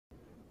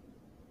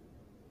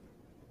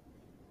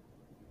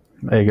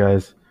Hey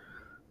guys,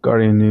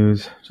 Guardian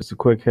News. Just a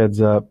quick heads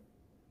up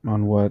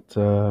on what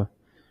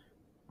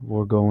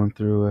we're going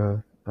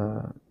through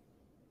a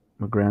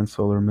grand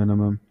solar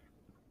minimum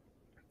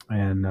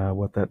and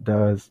what that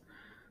does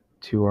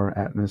to our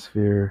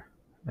atmosphere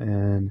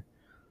and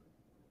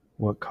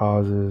what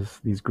causes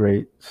these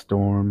great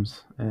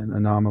storms and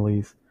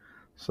anomalies.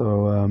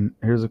 So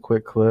here's a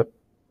quick clip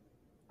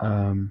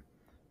from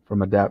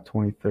Adapt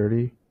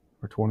 2030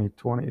 or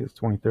 2020. It's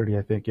 2030,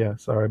 I think. Yeah,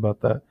 sorry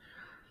about that.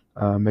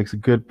 Makes a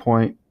good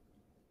point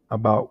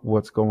about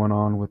what's going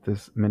on with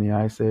this mini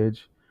ice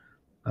age.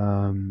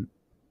 Um,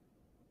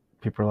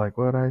 People are like,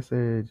 "What ice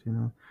age?"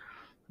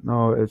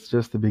 No, it's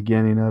just the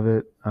beginning of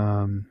it.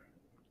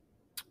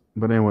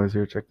 But anyways,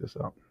 here, check this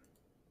out.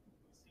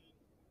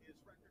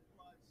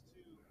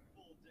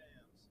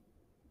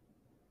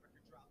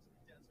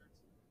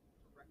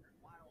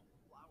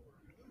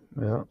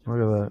 Yeah,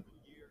 look at that.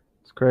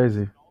 It's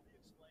crazy.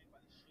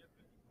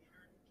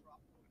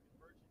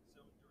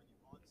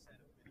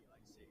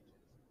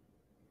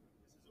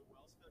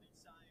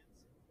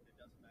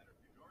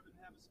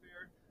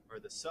 Or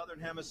the southern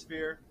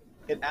hemisphere,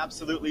 it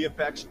absolutely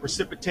affects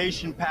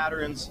precipitation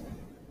patterns.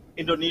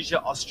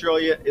 Indonesia,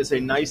 Australia is a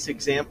nice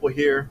example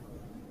here.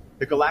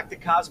 The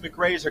galactic cosmic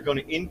rays are going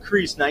to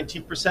increase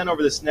 19%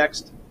 over this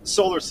next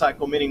solar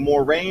cycle, meaning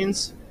more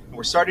rains. And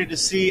we're starting to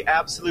see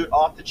absolute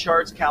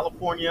off-the-charts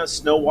California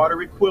snow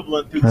water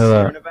equivalent through the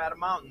Sierra Nevada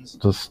mountains.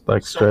 Just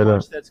like so straight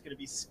much up. that's going to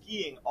be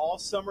skiing all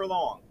summer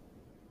long.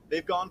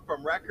 They've gone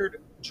from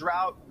record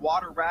drought,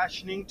 water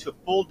rationing to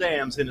full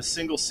dams in a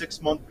single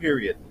 6-month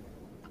period.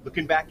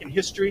 Looking back in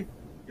history,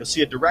 you'll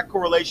see a direct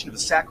correlation of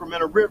the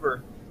Sacramento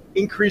River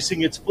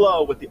increasing its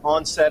flow with the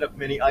onset of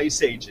many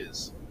ice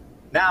ages.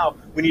 Now,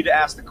 we need to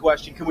ask the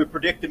question, can we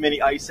predict the mini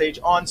ice age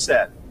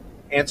onset?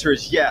 Answer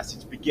is yes,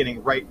 it's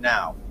beginning right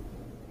now.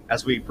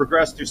 As we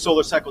progress through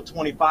solar cycle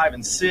 25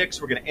 and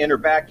 6, we're going to enter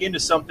back into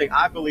something,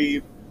 I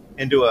believe,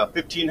 into a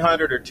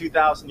 1500 or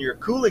 2000 year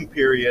cooling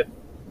period,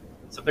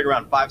 something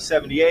around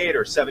 578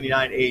 or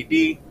 79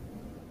 AD.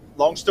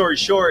 Long story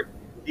short,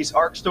 these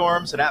arc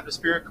storms and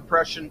atmospheric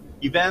compression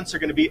events are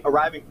going to be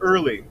arriving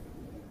early.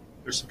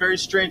 There's some very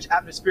strange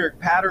atmospheric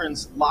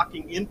patterns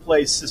locking in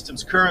place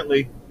systems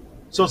currently.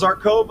 So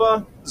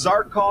Zarkova,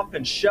 Zarkov,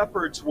 and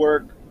Shepard's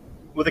work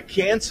with the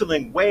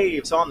canceling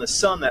waves on the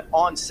sun that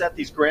onset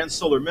these grand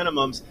solar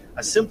minimums,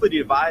 I simply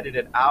divided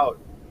it out.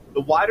 The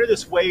wider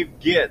this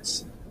wave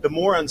gets, the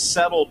more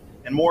unsettled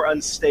and more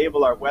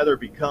unstable our weather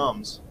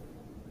becomes.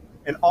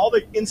 And all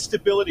the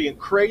instability and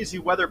crazy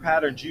weather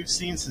patterns you've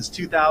seen since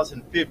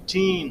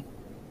 2015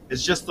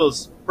 is just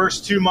those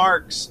first two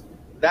marks.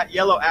 That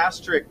yellow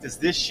asterisk is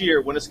this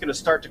year when it's going to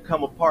start to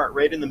come apart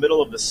right in the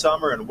middle of the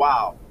summer. And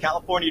wow,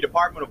 California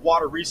Department of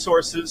Water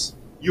Resources,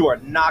 you are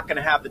not going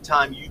to have the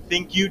time you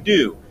think you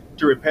do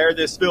to repair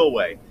this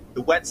spillway.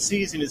 The wet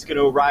season is going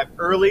to arrive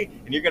early,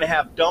 and you're going to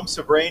have dumps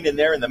of rain in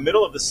there in the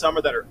middle of the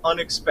summer that are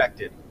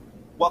unexpected.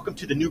 Welcome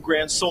to the new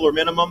grand solar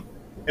minimum.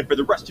 And for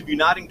the rest of you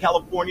not in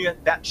California,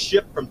 that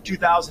shift from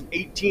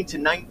 2018 to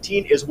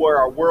 19 is where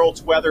our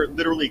world's weather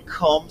literally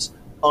comes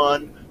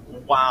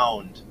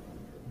unwound.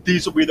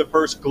 These will be the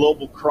first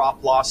global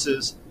crop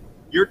losses.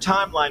 Your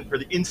timeline for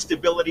the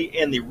instability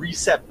and the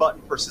reset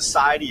button for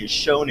society is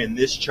shown in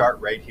this chart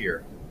right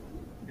here.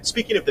 And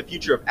speaking of the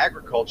future of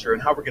agriculture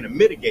and how we're going to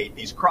mitigate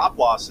these crop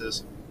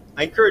losses,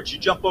 I encourage you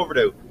to jump over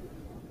to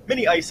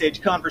Mini Ice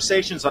Age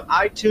Conversations on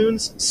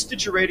iTunes,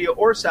 Stitcher Radio,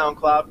 or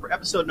SoundCloud for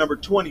episode number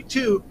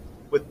 22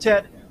 with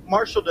Ted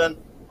Marshallton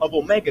of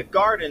Omega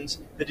Gardens,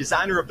 the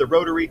designer of the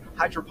rotary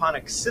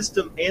hydroponic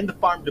system and the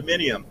farm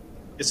dominium.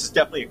 This is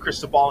definitely a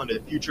crystal ball into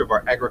the future of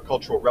our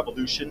agricultural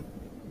revolution.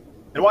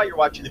 And while you're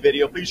watching the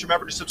video, please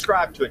remember to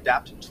subscribe to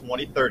Adapt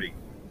 2030.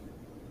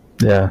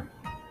 Yeah.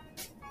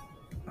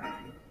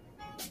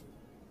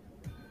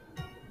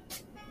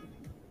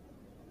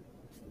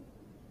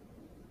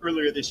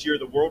 Earlier this year,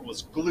 the world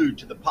was glued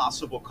to the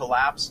possible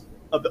collapse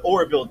of the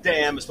Oroville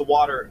Dam as the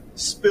water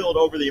spilled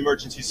over the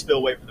emergency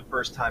spillway for the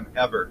first time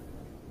ever.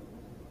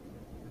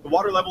 The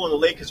water level in the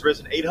lake has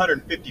risen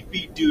 850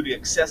 feet due to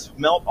excessive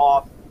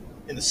melt-off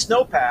in the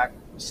snowpack.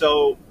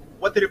 So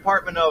what the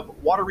Department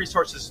of Water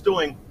Resources is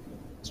doing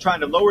is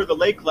trying to lower the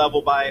lake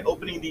level by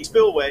opening the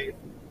spillway,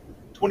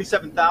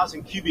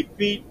 27,000 cubic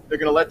feet. They're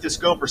going to let this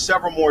go for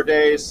several more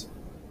days.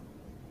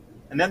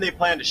 And then they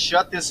plan to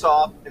shut this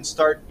off and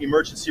start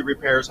emergency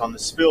repairs on the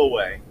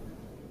spillway.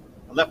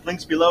 I left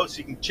links below so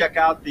you can check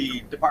out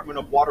the Department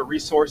of Water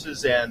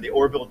Resources and the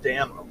Oroville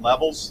Dam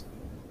levels.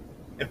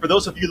 And for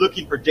those of you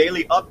looking for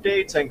daily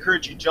updates, I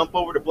encourage you to jump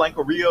over to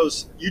Blanco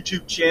Rio's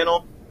YouTube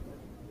channel.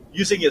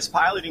 Using his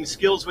piloting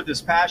skills with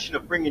his passion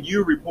of bringing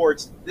you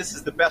reports, this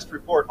is the best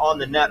report on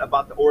the net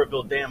about the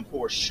Oroville Dam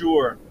for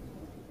sure.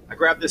 I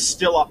grabbed this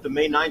still off the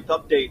May 9th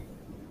update.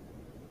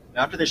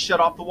 After they shut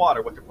off the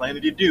water, what they're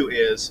planning to do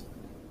is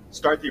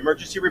start the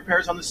emergency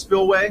repairs on the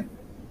spillway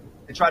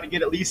and try to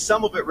get at least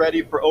some of it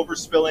ready for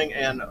overspilling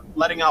and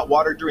letting out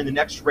water during the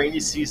next rainy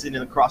season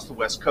and across the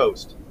West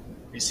Coast.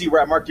 You see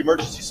where I marked the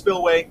emergency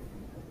spillway?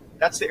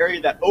 That's the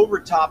area that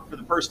overtopped for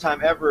the first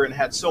time ever and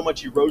had so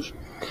much erosion.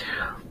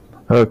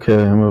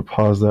 Okay, I'm going to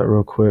pause that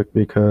real quick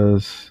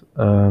because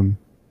I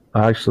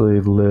actually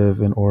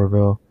live in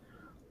Oroville.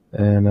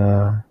 And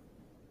the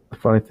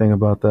funny thing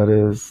about that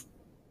is,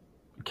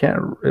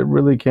 it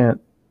really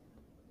can't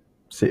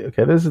see.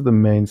 Okay, this is the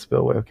main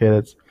spillway. Okay,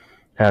 that's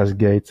has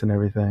gates and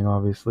everything.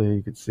 Obviously,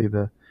 you could see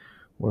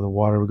where the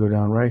water would go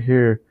down right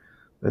here.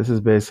 This is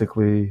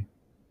basically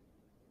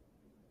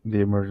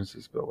the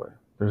emergency spillway.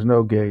 There's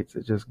no gates.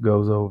 It just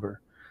goes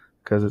over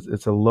because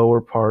it's a lower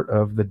part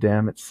of the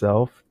dam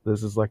itself.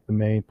 This is like the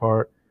main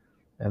part,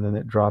 and then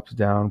it drops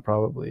down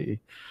probably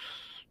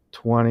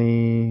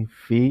 20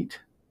 feet,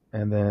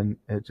 and then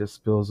it just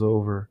spills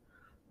over,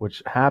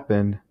 which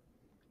happened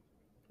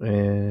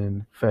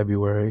in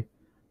February.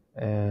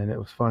 And it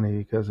was funny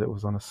because it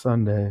was on a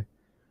Sunday,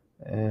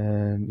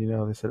 and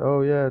they said,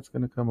 "Oh yeah, it's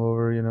gonna come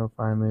over.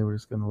 Finally, we're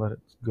just gonna let it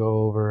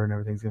go over, and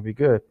everything's gonna be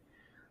good."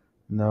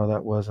 No,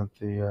 that wasn't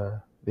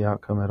the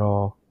outcome at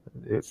all.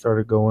 It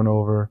started going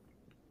over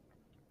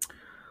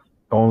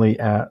only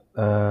at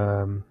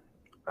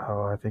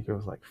I think it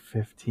was like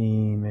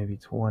 15, maybe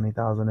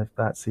 20,000, if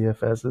that,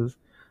 CFSs.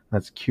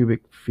 That's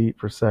cubic feet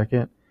per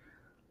second.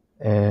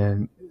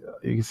 And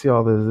you can see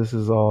all this. This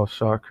is all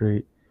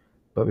shotcrete.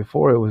 But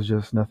before, it was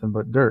just nothing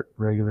but dirt,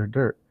 regular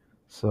dirt.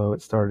 So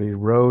it started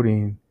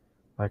eroding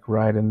like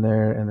right in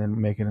there and then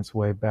making its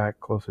way back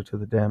closer to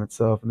the dam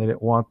itself. And they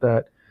didn't want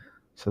that.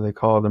 So they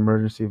called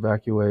emergency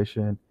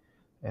evacuation.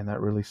 And that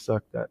really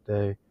sucked that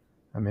day.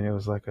 I mean, it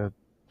was like an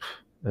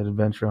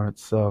adventure on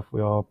itself.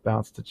 We all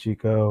bounced to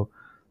Chico.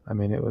 I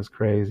mean, it was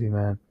crazy,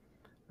 man.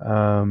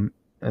 And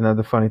then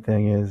the funny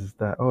thing is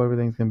that,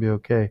 everything's going to be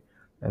okay.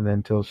 And then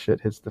until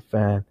shit hits the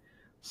fan.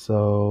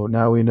 So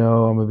now we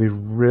know. I'm going to be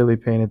really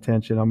paying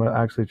attention. I'm going to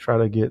actually try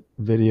to get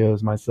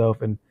videos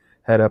myself and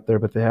head up there.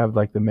 But they have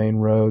like the main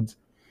roads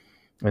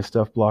and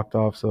stuff blocked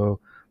off. So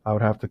I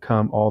would have to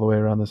come all the way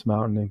around this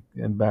mountain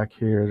and back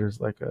here. There's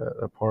like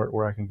a part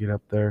where I can get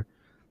up there.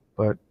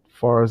 But as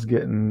far as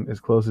getting as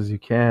close as you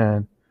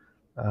can,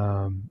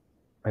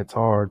 it's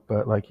hard.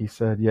 But like he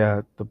said,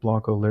 yeah, the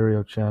Blanco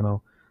Lirio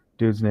channel,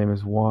 dude's name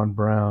is Juan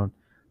Brown.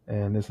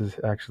 And this is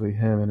actually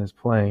him in his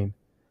plane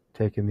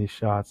taking these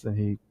shots. And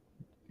he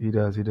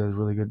does a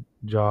really good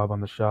job on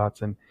the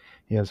shots. And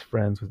he has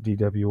friends with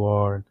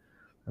DWR and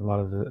a lot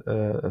of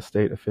the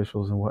state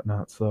officials and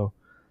whatnot. So,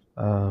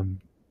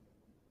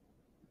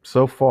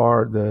 so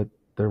far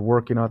they're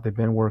working on it. They've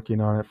been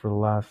working on it for the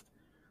last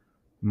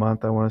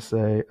month, I want to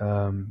say.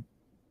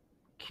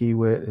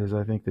 Kiewit is,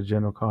 I think, the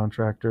general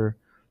contractor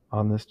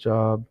on this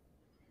job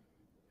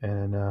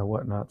and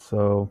whatnot.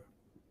 So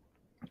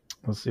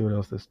let's see what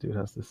else this dude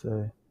has to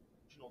say.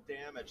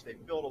 Damage. They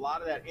filled a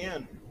lot of that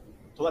in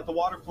to let the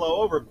water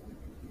flow over.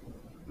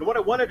 And what I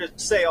wanted to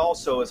say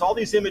also is all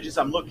these images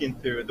I'm looking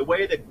through, the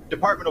way the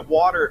Department of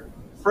Water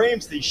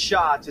frames these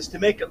shots is to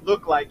make it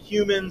look like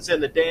humans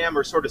and the dam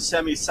are sort of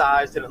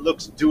semi-sized and it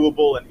looks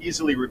doable and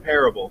easily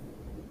repairable.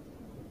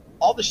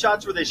 All the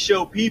shots where they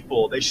show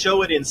people, they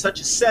show it in such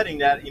a setting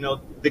that,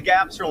 the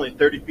gaps are only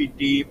 30 feet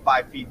deep,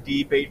 5 feet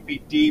deep, 8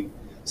 feet deep,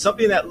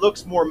 something that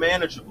looks more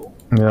manageable.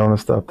 Yeah, I want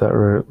to stop that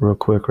real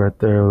quick right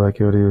there, like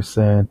what he was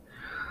saying.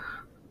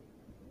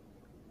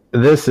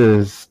 This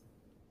is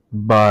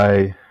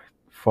by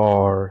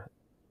far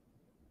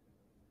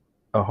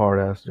a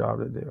hard-ass job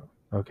to do,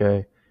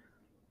 okay?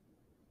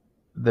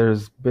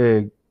 There's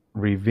big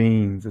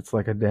ravines. It's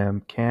like a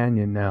damn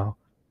canyon now.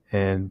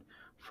 And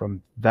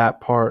from that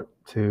part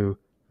to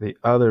the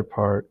other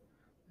part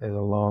is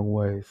a long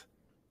ways.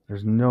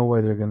 There's no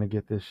way they're going to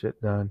get this shit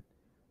done.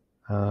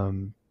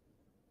 All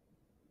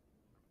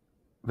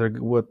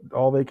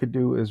they could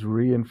do is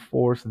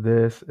reinforce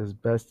this as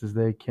best as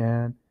they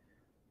can,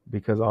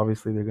 because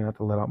obviously they're going to have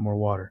to let out more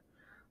water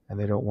and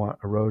they don't want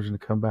erosion to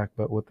come back.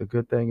 But what the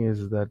good thing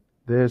is that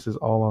this is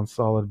all on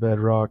solid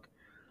bedrock.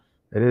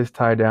 It is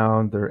tied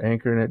down. They're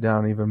anchoring it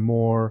down even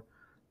more.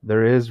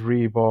 There is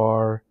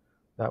rebar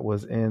that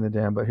was in the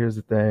dam. But here's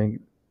the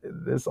thing.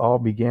 This all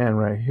began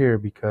right here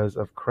because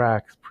of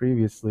cracks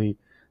previously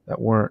that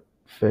weren't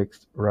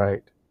fixed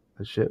right.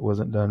 The shit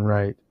wasn't done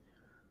right.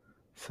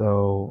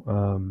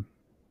 So,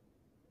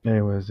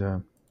 anyways,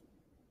 But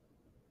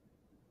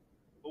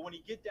when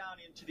you get down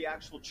into the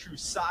actual true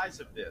size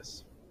of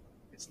this,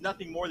 it's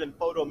nothing more than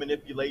photo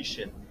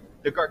manipulation.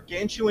 The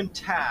gargantuan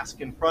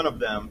task in front of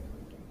them,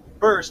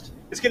 first,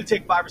 it's going to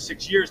take 5 or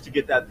 6 years to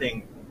get that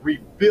thing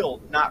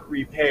rebuilt, not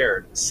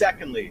repaired.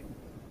 Secondly,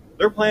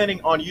 they're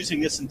planning on using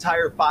this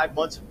entire 5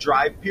 months of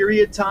dry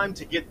period time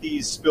to get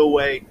these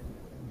spillway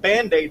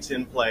band-aids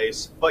in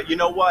place. But you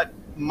know what?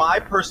 My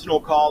personal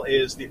call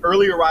is the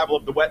early arrival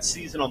of the wet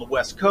season on the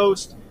West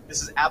Coast.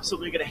 This is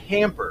absolutely going to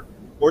hamper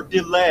or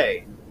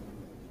delay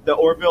the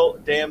Oroville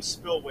Dam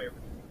spillway.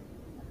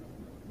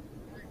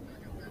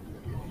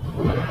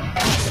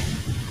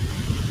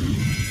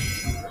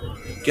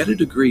 Get a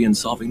degree in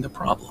solving the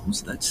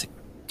problems that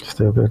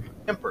stupid.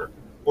 Hamper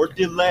or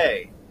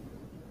delay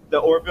the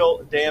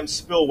Oroville Dam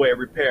spillway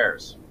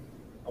repairs.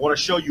 I want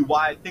to show you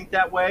why I think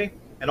that way.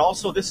 And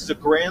also, this is a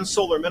grand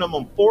solar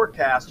minimum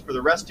forecast for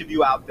the rest of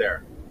you out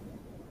there.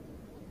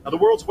 Now, the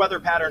world's weather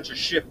patterns are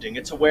shifting.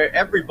 It's aware.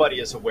 Everybody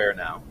is aware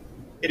now.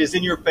 It is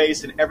in your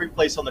face in every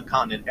place on the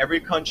continent, every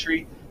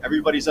country.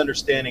 Everybody's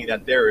understanding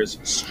that there is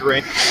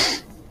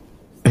strength.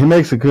 He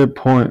makes a good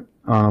point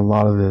on a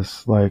lot of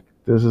this. Like,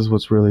 this is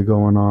what's really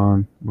going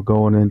on. We're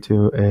going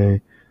into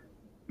a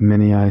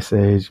mini ice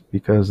age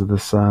because of the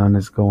sun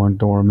is going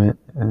dormant,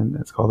 and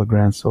it's called the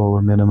grand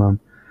solar minimum.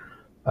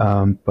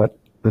 But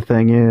the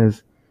thing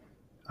is,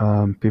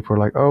 people are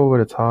like, oh, but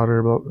it's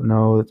hotter. But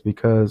no, it's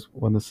because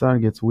when the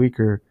sun gets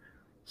weaker,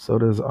 so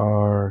does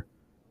our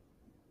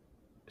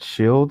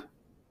shield,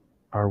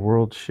 our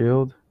world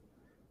shield.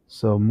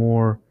 So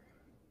more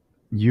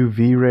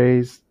UV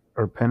rays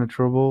are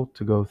penetrable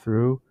to go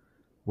through,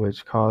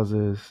 which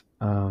causes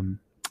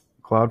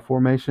cloud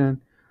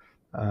formation.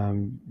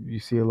 You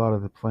see a lot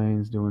of the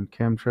planes doing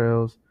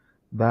chemtrails.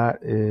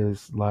 That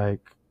is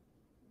like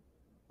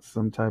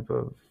some type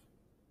of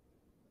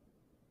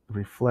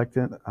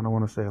reflectant. I don't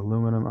want to say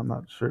aluminum. I'm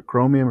not sure,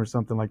 chromium or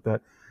something like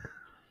that.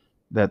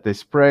 That they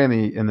spray in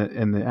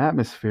the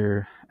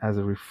atmosphere as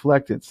a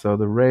reflectant. So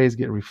the rays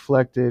get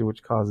reflected,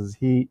 which causes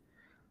heat.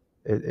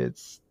 It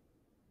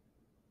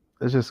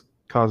just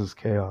causes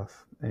chaos,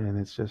 and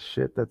it's just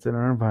shit that's in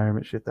our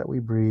environment, shit that we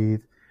breathe,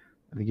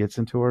 and it gets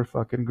into our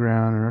fucking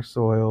ground and our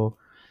soil,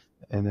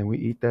 and then we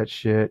eat that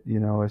shit.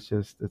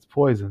 It's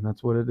poison.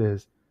 That's what it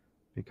is.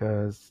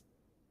 Because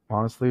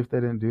honestly, if they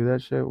didn't do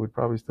that shit, we'd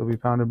probably still be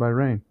pounded by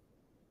rain.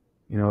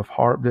 If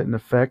HARP didn't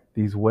affect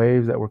these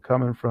waves that were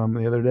coming from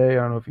the other day,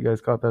 I don't know if you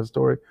guys caught that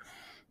story,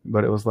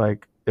 but it was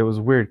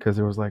weird because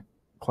there was like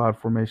cloud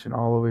formation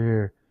all over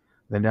here.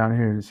 Then down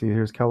here, you see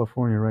here's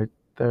California right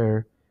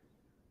there,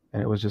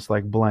 and it was just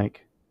like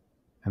blank.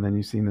 And then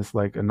you seen this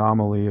like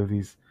anomaly of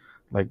these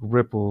like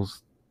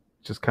ripples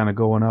just kind of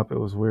going up. It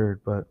was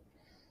weird, but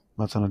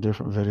that's on a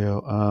different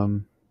video.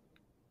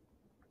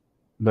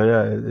 But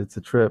yeah, it's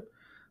a trip.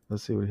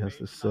 Let's see what he has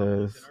to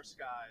say.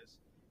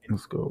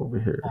 Let's go over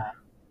here.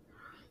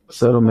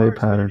 Settled May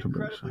pattern to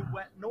bring showers.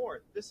 Wet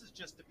north. This is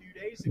just a few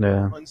days ago.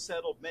 Yeah.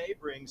 Unsettled May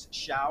brings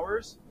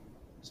showers.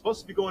 It's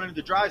supposed to be going into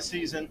the dry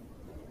season.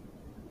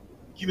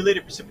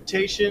 Accumulated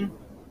precipitation,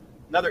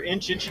 another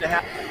inch and a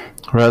half.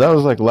 Right, that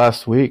was like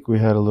last week. We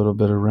had a little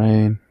bit of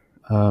rain,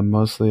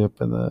 mostly up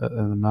in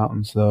the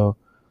mountains though,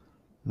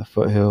 the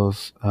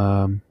foothills.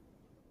 But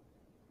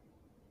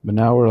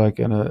now we're like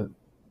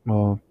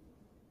from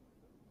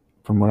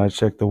when I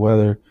checked the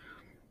weather,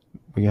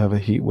 we have a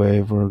heat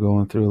wave. We're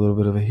going through a little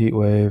bit of a heat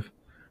wave.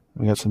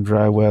 We got some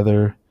dry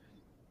weather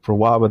for a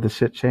while, but the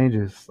shit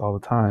changes all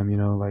the time. You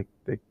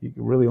can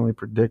really only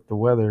predict the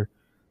weather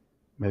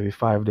maybe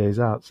 5 days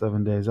out,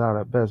 7 days out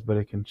at best, but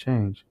it can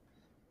change.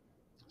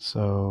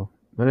 So,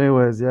 but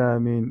anyways, yeah, I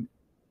mean,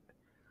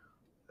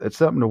 it's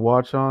something to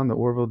watch on the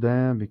Oroville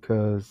Dam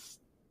because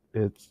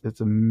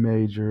it's a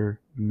major,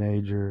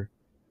 major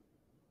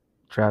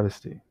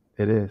travesty.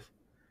 It is.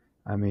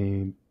 I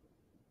mean,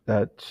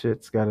 that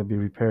shit's got to be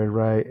repaired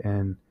right,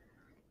 and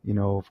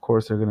of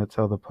course they're gonna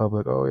tell the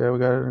public, oh yeah, we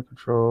got it under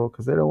control,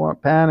 because they don't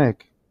want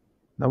panic.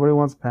 Nobody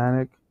wants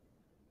panic.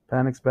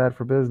 Panic's bad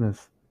for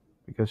business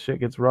because shit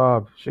gets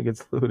robbed, shit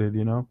gets looted,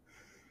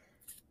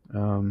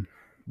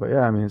 But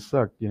yeah, I mean, it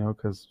sucked,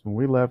 because when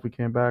we left, we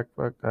came back.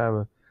 Fuck,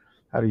 I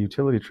had a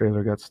utility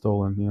trailer got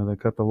stolen. They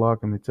cut the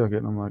lock and they took it,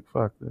 and I'm like,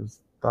 fuck,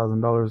 there's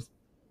 $1,000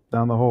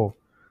 down the hole.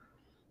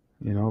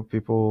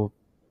 People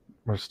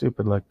are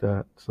stupid like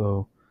that.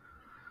 So,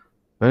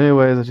 but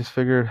anyways, I just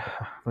figured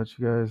I'd let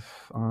you guys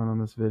on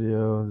this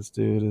video. This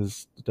dude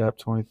is DAP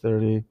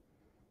 2030.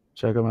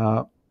 Check him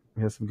out.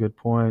 He has some good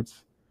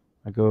points.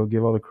 I go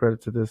give all the credit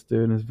to this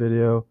dude in his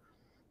video,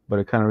 but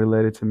it kind of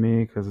related to me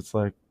because it's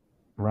like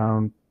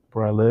around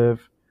where I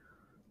live.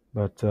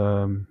 But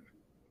and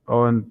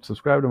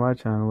subscribe to my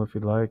channel if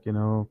you'd like.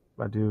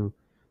 I do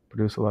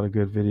produce a lot of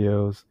good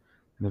videos,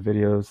 and the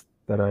videos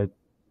that I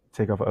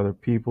take off of other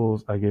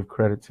people's, I give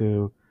credit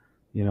to.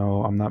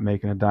 I'm not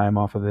making a dime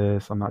off of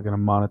this. I'm not going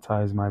to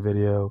monetize my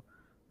video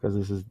because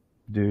this is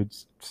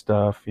dude's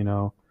stuff,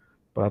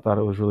 but I thought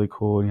it was really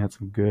cool, and he had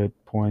some good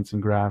points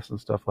and graphs and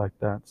stuff like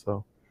that.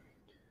 So,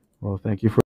 well, thank you for